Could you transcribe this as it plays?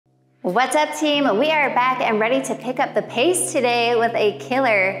What's up, team? We are back and ready to pick up the pace today with a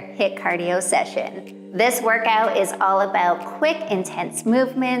killer HIIT cardio session. This workout is all about quick, intense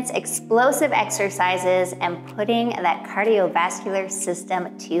movements, explosive exercises, and putting that cardiovascular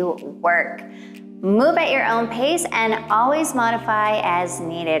system to work. Move at your own pace and always modify as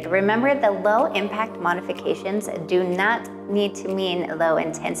needed. Remember, the low impact modifications do not need to mean low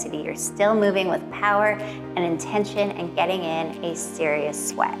intensity. You're still moving with power and intention and getting in a serious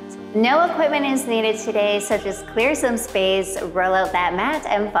sweat. No equipment is needed today, so just clear some space, roll out that mat,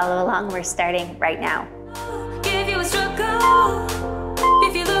 and follow along. We're starting right now. Give you a struggle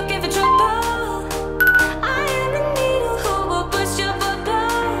if you're looking for trouble. I am the needle who will push your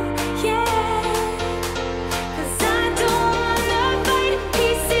bubble, yeah. 'Cause I don't wanna fight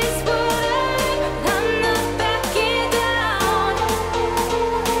pieces wood. I'm not backing down.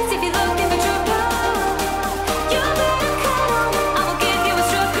 So if you're looking for trouble, you better come. I will give you a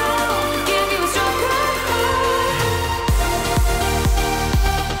struggle, give you a struggle.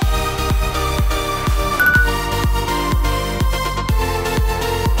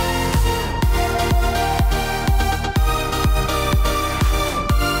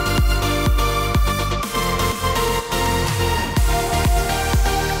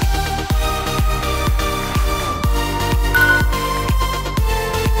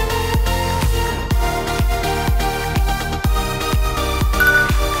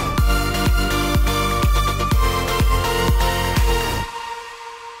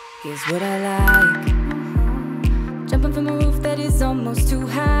 Here's what I like. Jumping from a roof that is almost too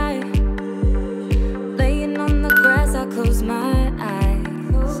high. Laying on the grass, I close my eyes.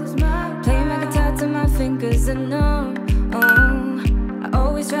 Playing my guitar till my fingers are numb. Oh, I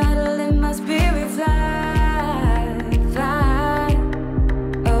always try to let my spirit fly, fly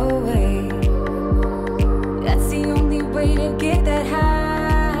away. That's the only way to get that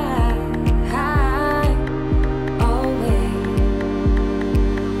high, high, always.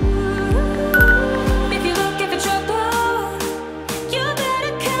 If you're looking for trouble, you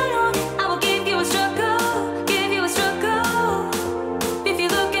better count on it. I will give you a struggle, give you a struggle. If you're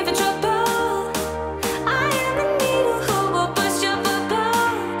looking for trouble, I am the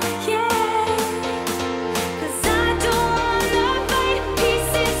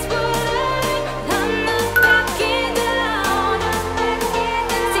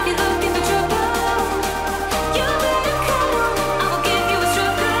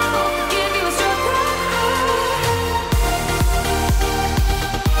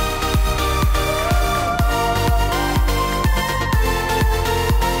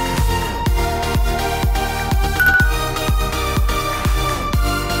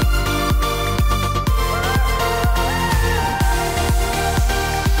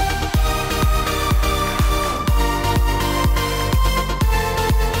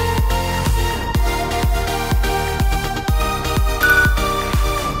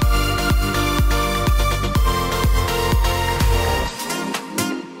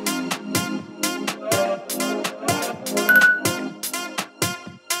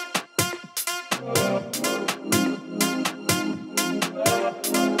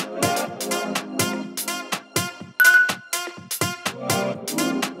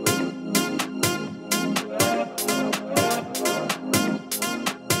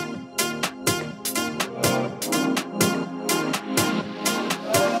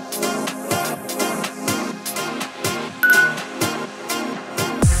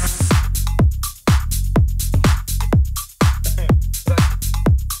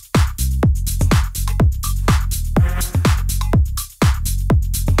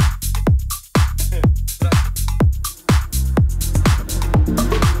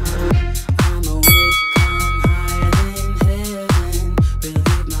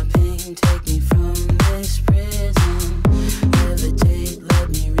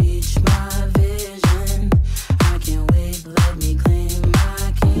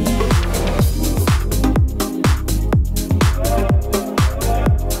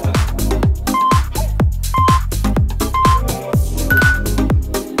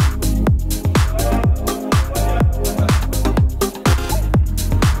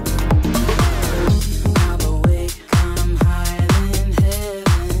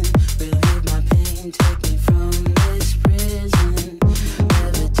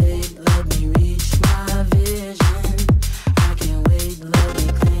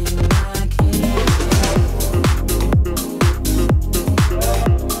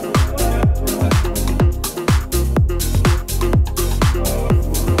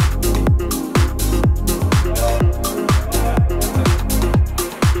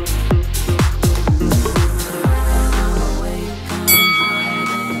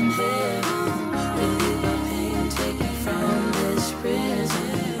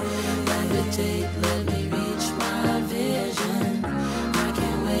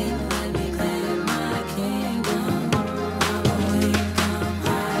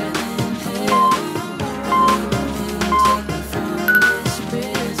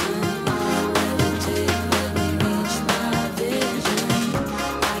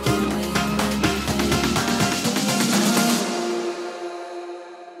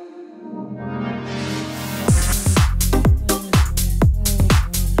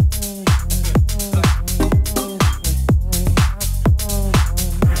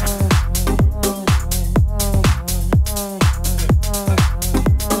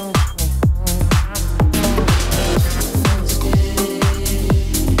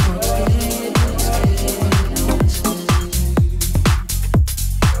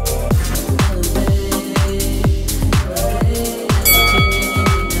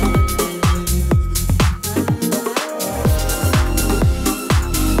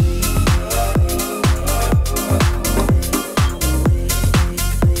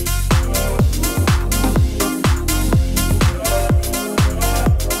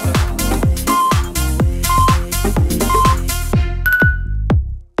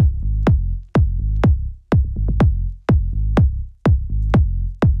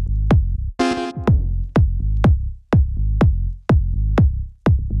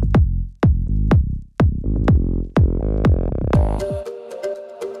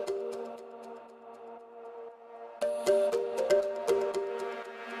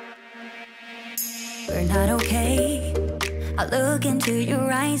look into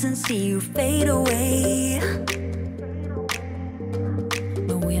your eyes and see you fade away.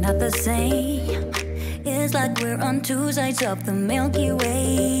 But we're not the same. It's like we're on two sides of the Milky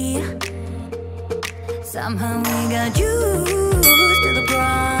Way. Somehow we got used to the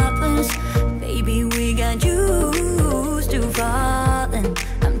problems. Baby, we got used to falling.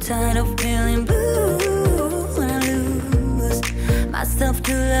 I'm tired of feeling blue when I lose myself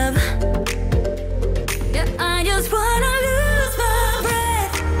to love. Yeah, I just wanna lose my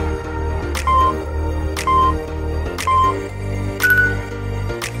breath.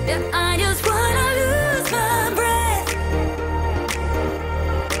 Yeah, I just wanna lose my breath.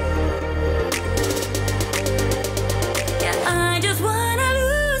 Yeah, I just wanna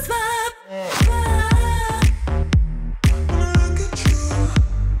lose my breath.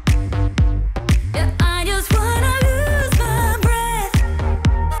 Yeah, I just wanna lose my breath.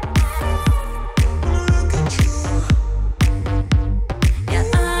 Yeah,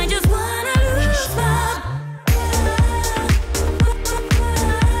 I just wanna lose my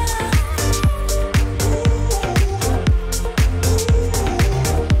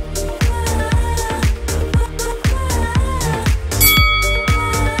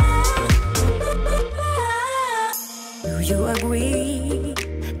Do you agree?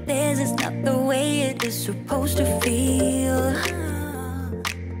 This is not the way it is supposed to feel.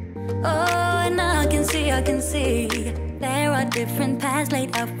 Oh, and I can see there are different paths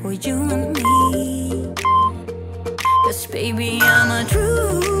laid out for you and me. 'Cause baby, I'm a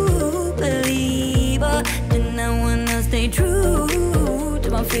true believer, and I wanna stay true to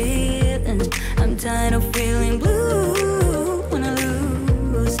my feelings. I'm tired of feeling blue when I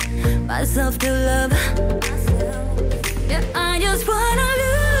lose myself to love. Yeah, I just wanna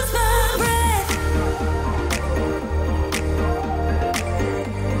lose my breath.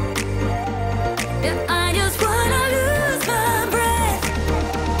 Yeah, I just wanna lose my breath.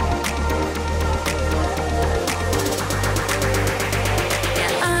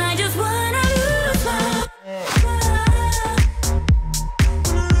 Yeah, I just wanna lose my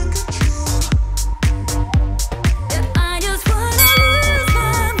Yeah, I just wanna lose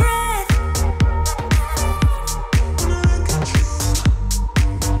my breath.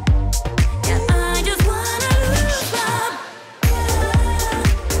 Yeah, I just wanna lose my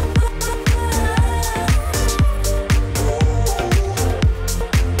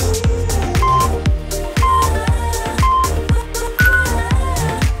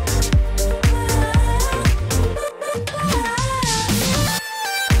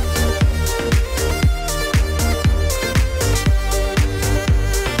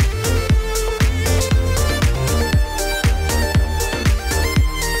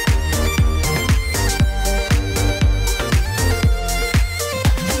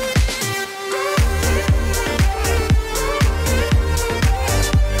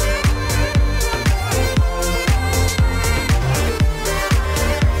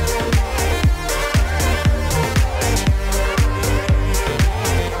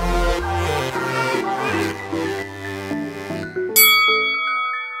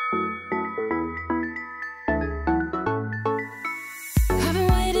I've been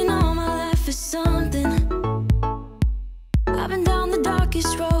waiting all my life for something. I've been down the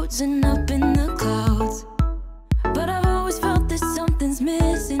darkest roads and up in the clouds, but I've always felt that something's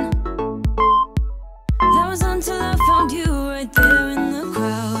missing. That was until I found you right there in the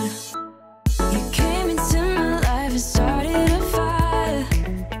crowd. You came into my life and started a fire.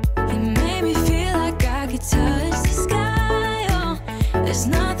 You made me feel like I could touch the sky. Oh, there's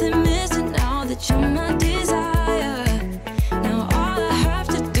nothing missing now that you're my desire. Now all I have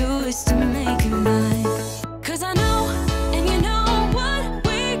to do is to make you mine. 'Cause I know, and you know what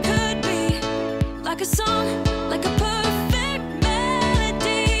we could be. Like a song, like a perfect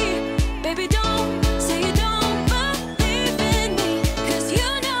melody. Baby, don't say you don't believe in me. 'Cause you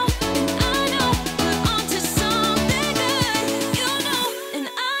know, and I know, we're onto something good. You know, and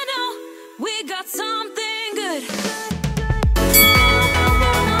I know, we got something good.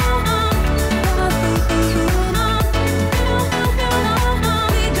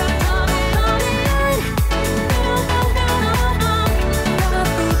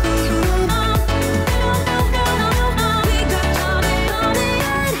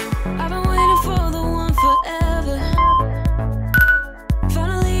 I've been waiting for the one forever.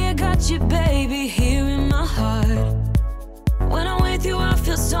 Finally, I got you, baby, here in my heart. When I'm with you, I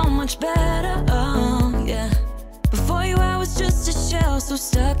feel so much better. Oh, yeah. Before you, I was just a shell, so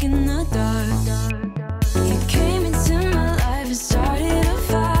stuck in the dark. You came into my life and started a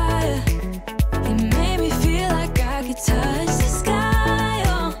fire. You made me feel like I could touch the sky.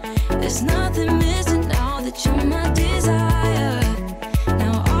 Oh, there's nothing missing now that you're my desire.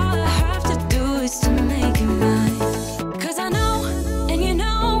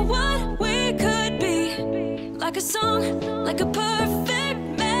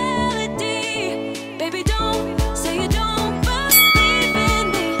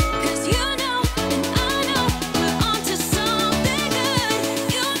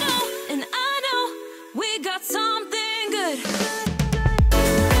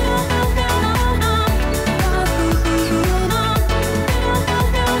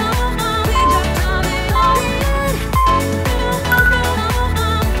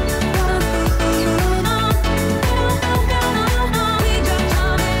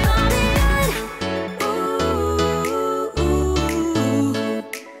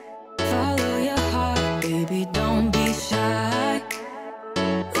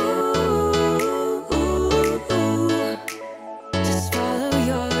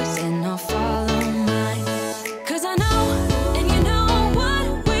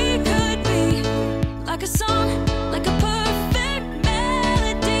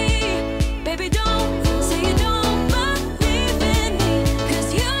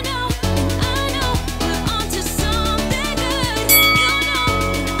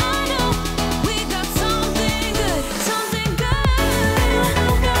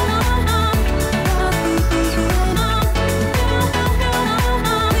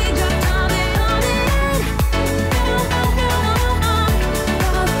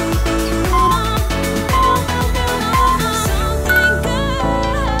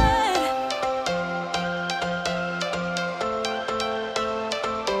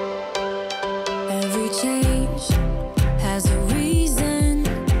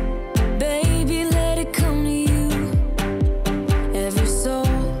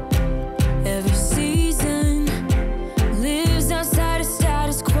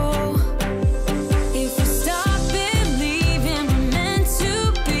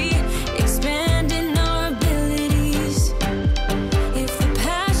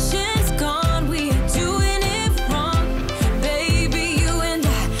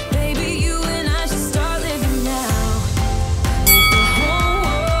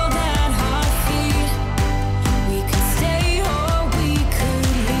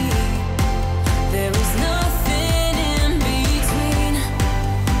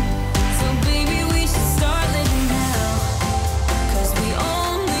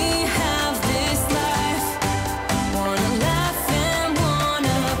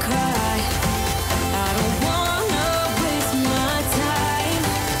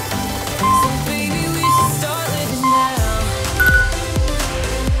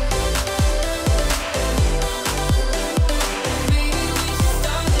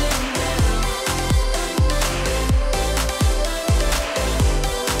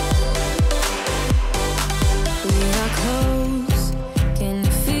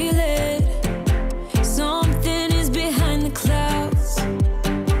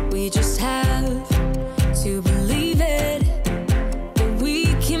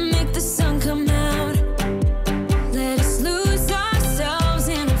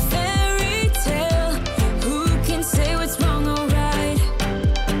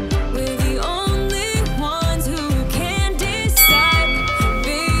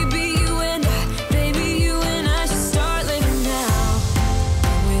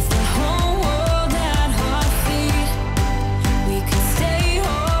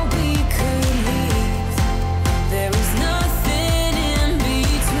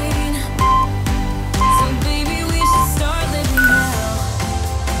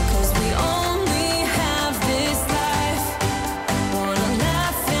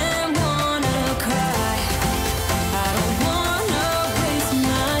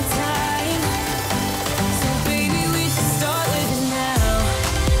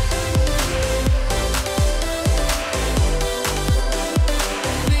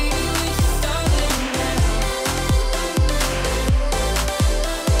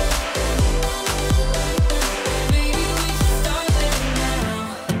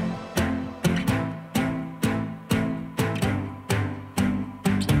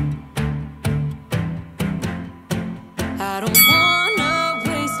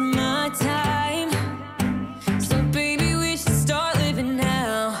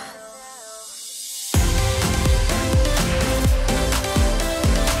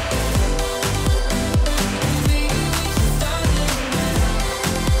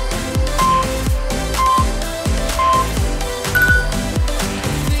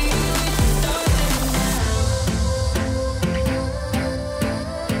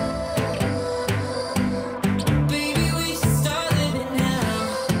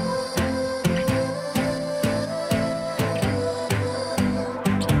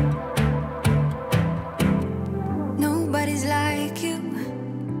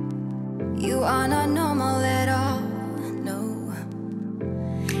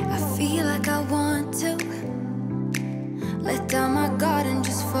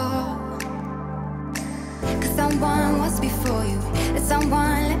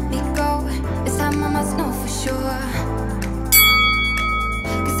 someone let me go. It's time I must know for sure.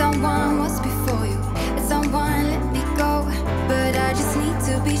 Cause someone was before you. It's someone let me go, but I just need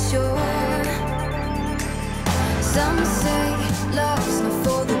to be sure. Some say love's not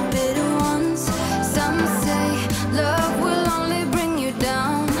for the bitter ones. Some say love will only bring you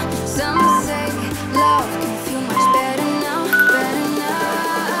down. Some say love can feel much better now, better now.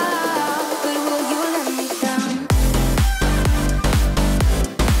 But will you let me down?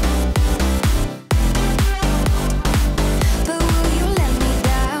 But will you let me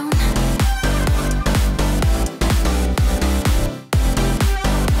down?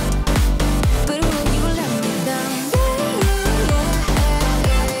 But will you let me down?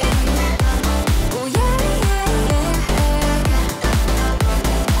 Oh yeah, yeah,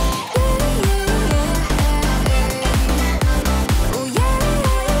 oh yeah.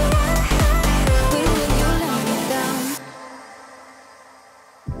 But will you let me down?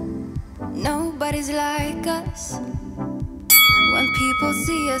 Nobody's like us. When people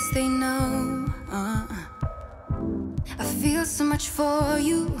see us, they know. I feel so much for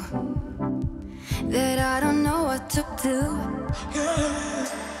you that I don't know what to do.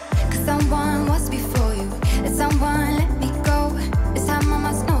 Cause someone was before you, and someone let me go. It's time I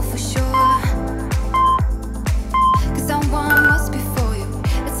must know for sure. Cause someone was before you,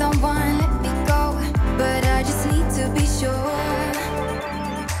 and someone let me go, but I just need to be sure.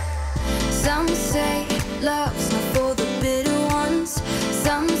 Some say love's not for the bitter ones.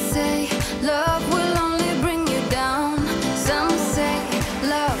 Some say love will only bring you down. Some say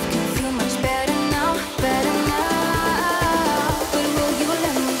love can feel much better now, better now. But will you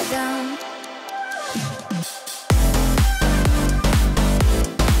let me down?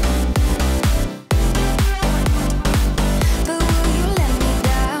 But will you let me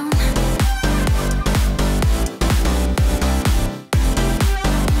down?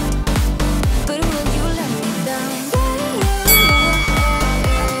 But will you let me down?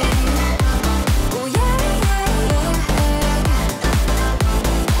 Oh yeah, oh yeah. But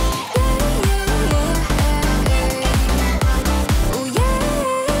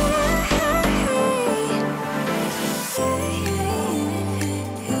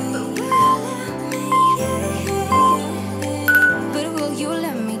will you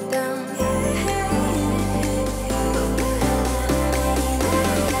let me down?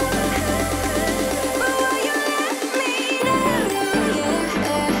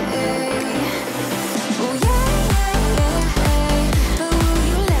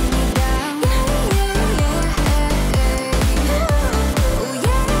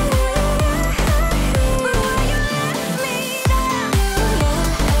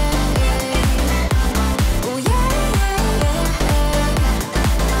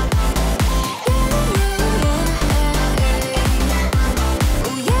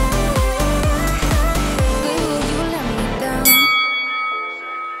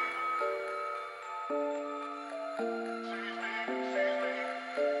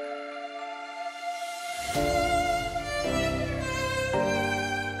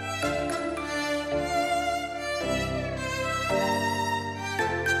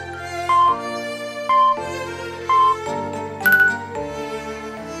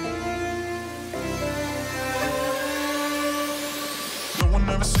 No one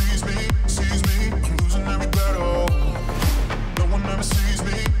ever sees me, I'm losing every battle. No one ever sees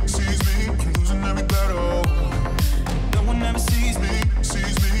me, I'm losing every battle. No one ever sees me, I'm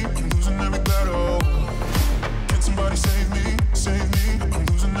losing every battle. Can somebody save me, I'm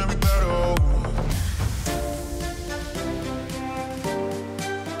losing every battle.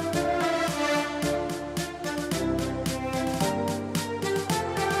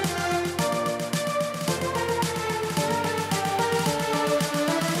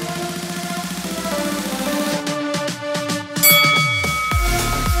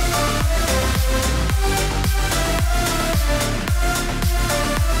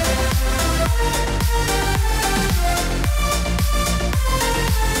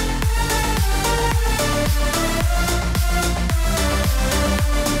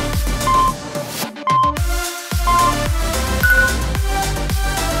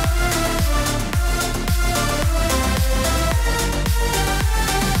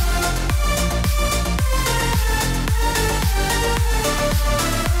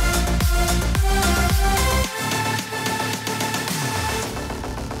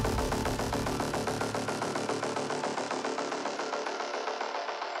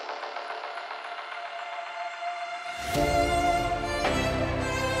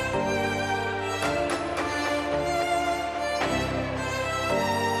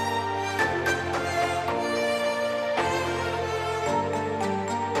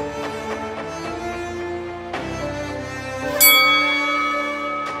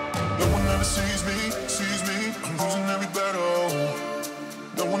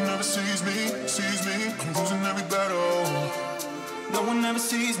 never sees me, I'm losing every battle. No one ever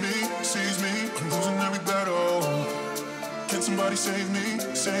sees me, I'm losing every battle. Can somebody save me,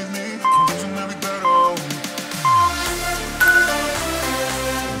 I'm losing every battle.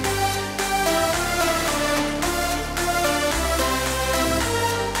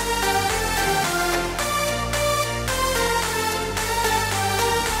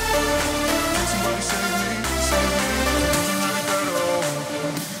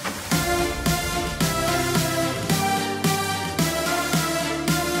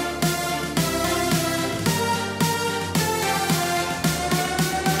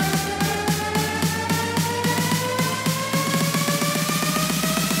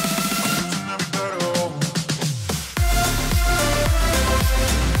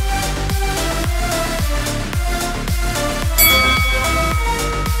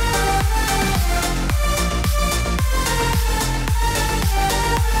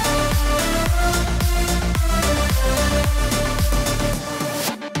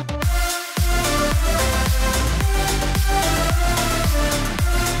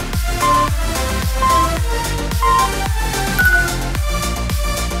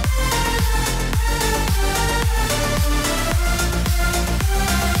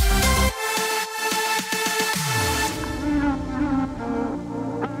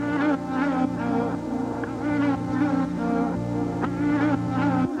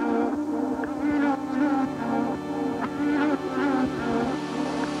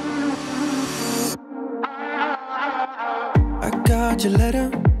 Your letter,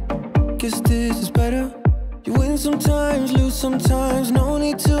 guess this is better. You win sometimes, lose sometimes. No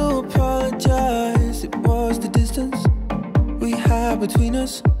need to apologize. It was the distance we had between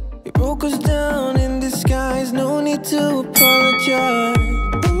us. It broke us down in disguise. No need to apologize.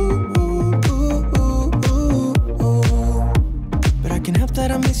 Ooh, ooh, ooh, ooh, ooh, ooh. But I can't help that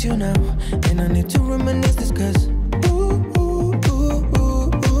I miss you now, and I need to reminisce this 'cause ooh, ooh, ooh,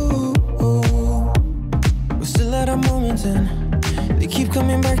 ooh, ooh, ooh. We're still at our moments and they keep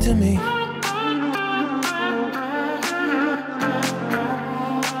coming back to me.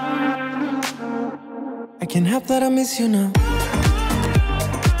 I can't help that I miss you now.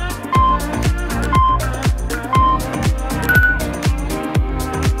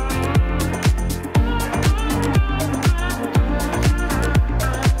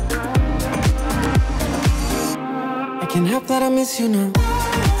 I can't help that I miss you now.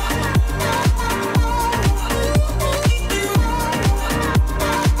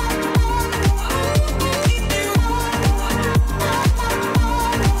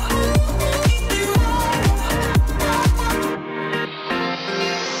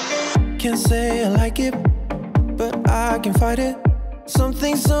 Can't say I like it, but I can fight it. Some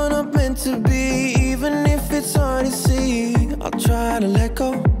things are not meant to be, even if it's hard to see. I'll try to let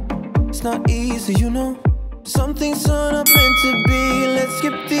go, it's not easy, you know. Some things are not meant to be, let's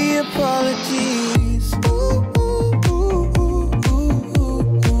skip the apologies. Ooh, ooh, ooh, ooh, ooh, ooh,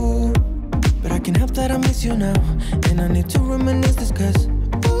 ooh. But I can't help that I miss you now, and I need to reminisce this 'cause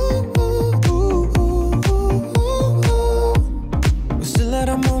ooh, ooh, ooh, ooh, ooh, ooh, ooh. We're still at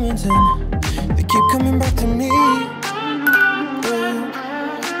our moments and they keep coming back to me.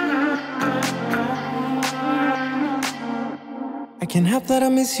 I can't help that I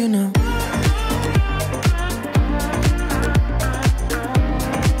miss you now.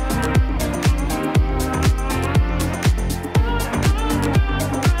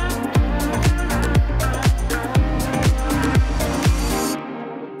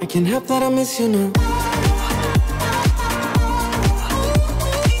 I can't help that I miss you now.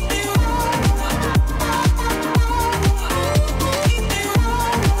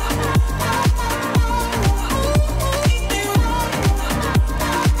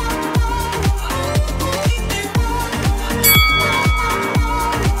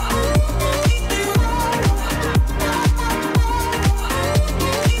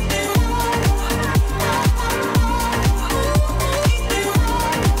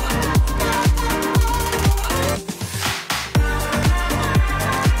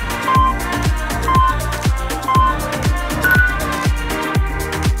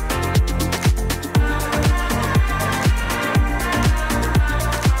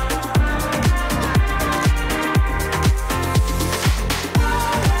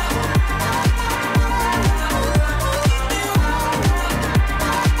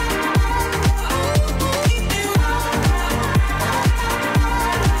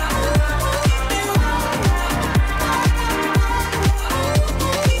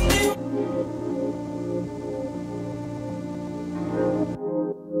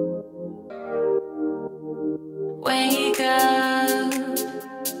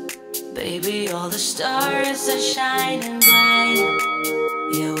 all the stars are shining bright.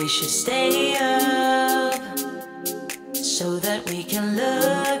 Yeah, we should stay up so that we can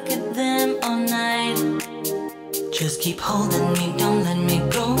look at them all night. Just keep holding me, don't let me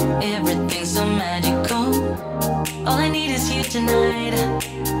go. Everything's so magical. All I need is you tonight.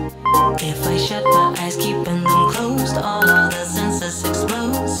 If I shut my eyes, keeping them closed, all the senses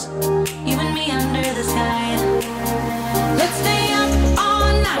explodes. You and me under the sky. Let's stay up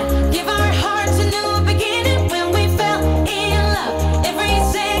all night, give our hearts a new beginning. When we fell in love, every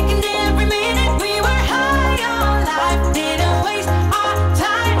second, every minute, we were high on life. Didn't waste our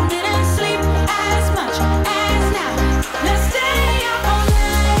time, didn't sleep as much as now. Let's stay up all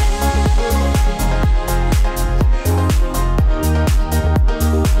night.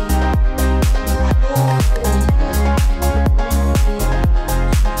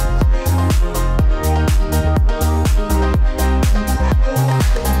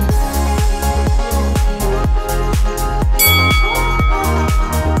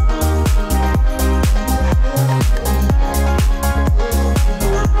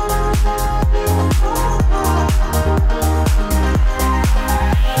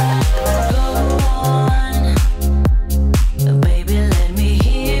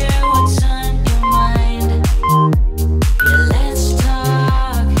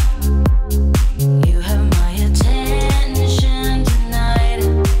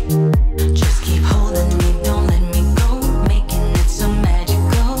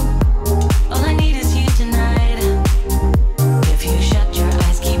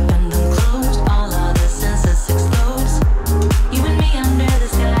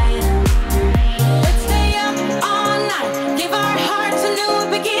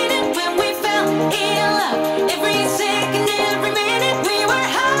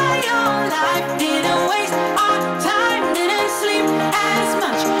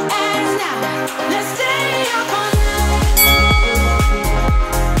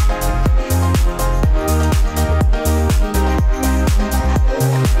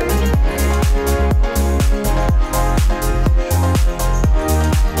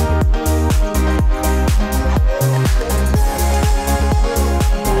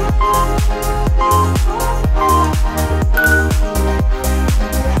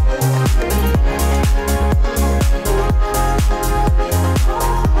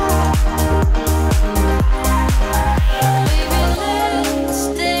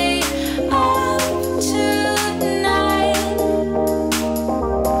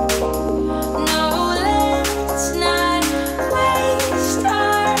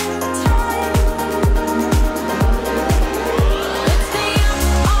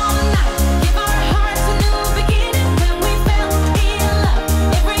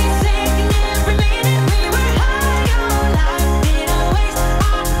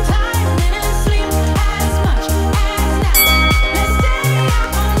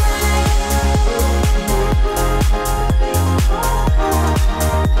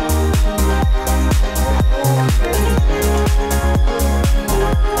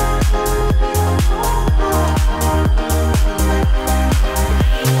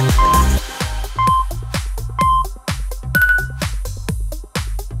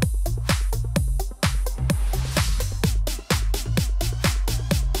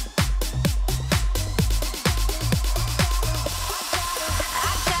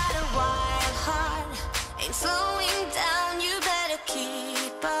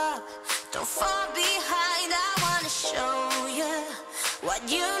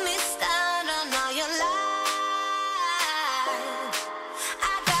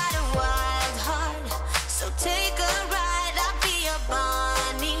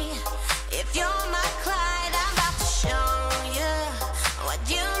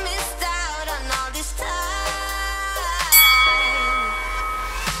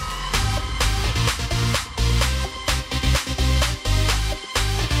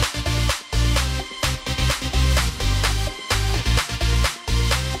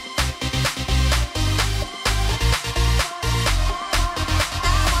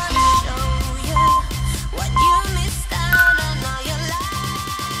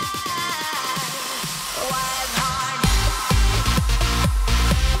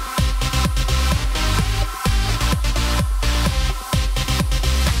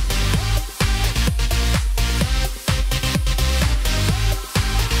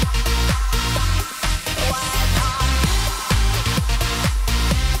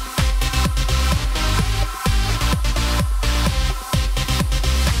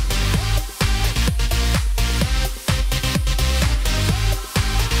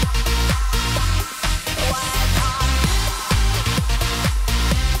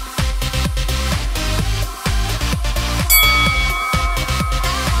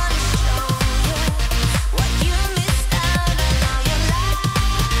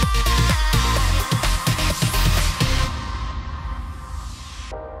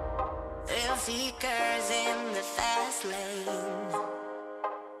 seekers in the fast lane.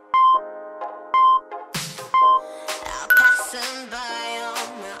 I'll pass them by on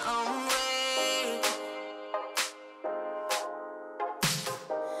my own way.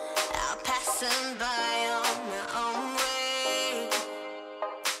 I'll pass them by on my own way.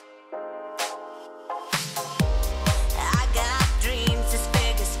 I got dreams as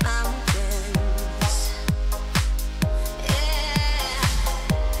big as mountains. Yeah,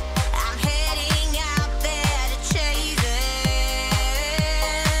 I'm heading out there to chase it.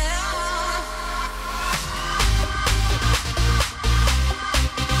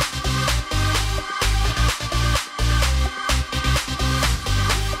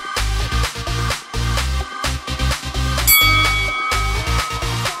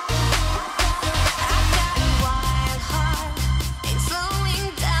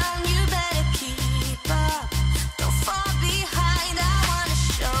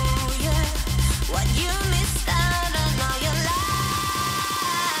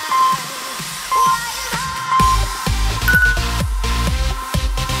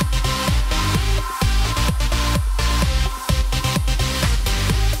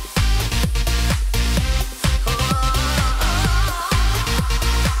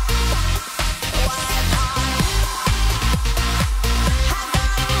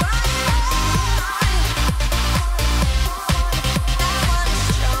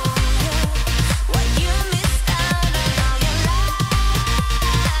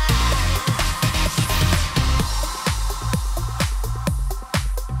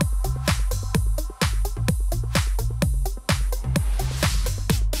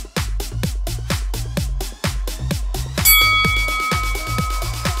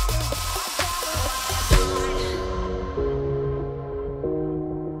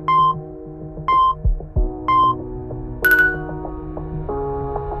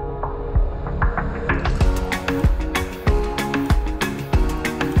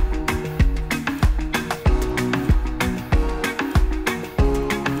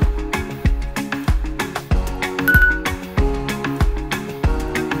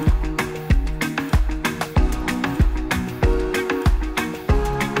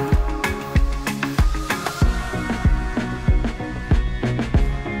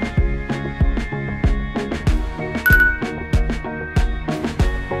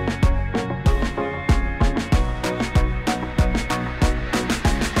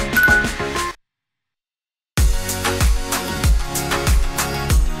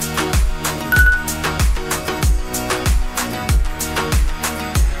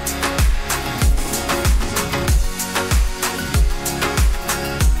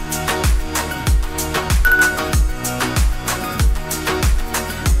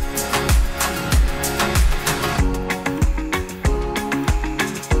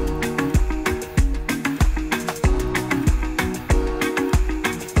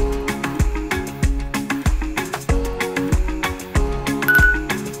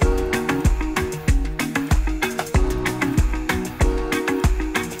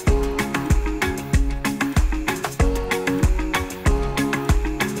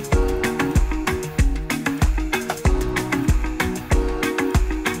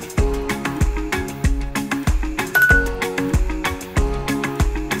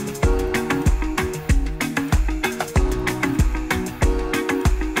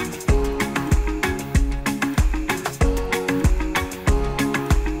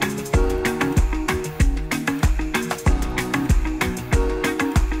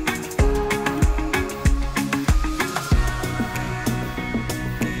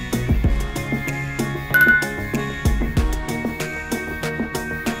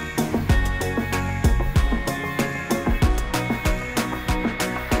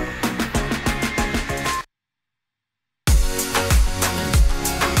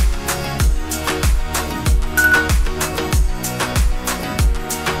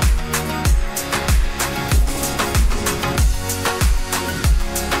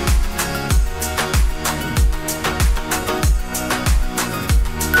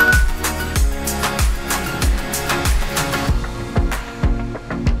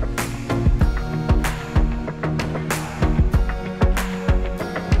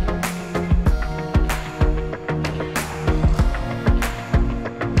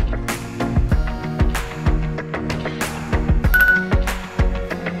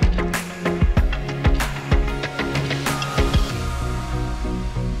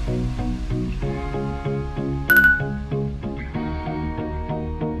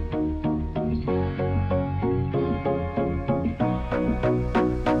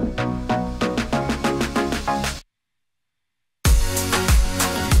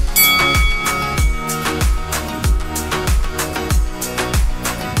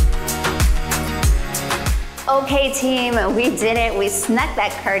 Okay team, we did it. We snuck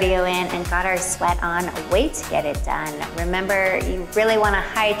that cardio in and got our sweat on. Way to get it done. Remember, you really want to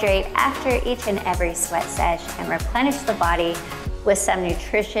hydrate after each and every sweat sesh and replenish the body with some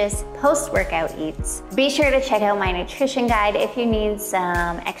nutritious post-workout eats. Be sure to check out my nutrition guide if you need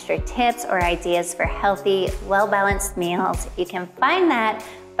some extra tips or ideas for healthy, well-balanced meals. You can find that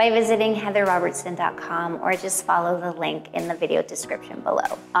by visiting heatherrobertson.com or just follow the link in the video description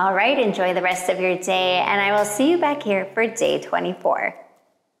below. All right, enjoy the rest of your day, and I will see you back here for day 24.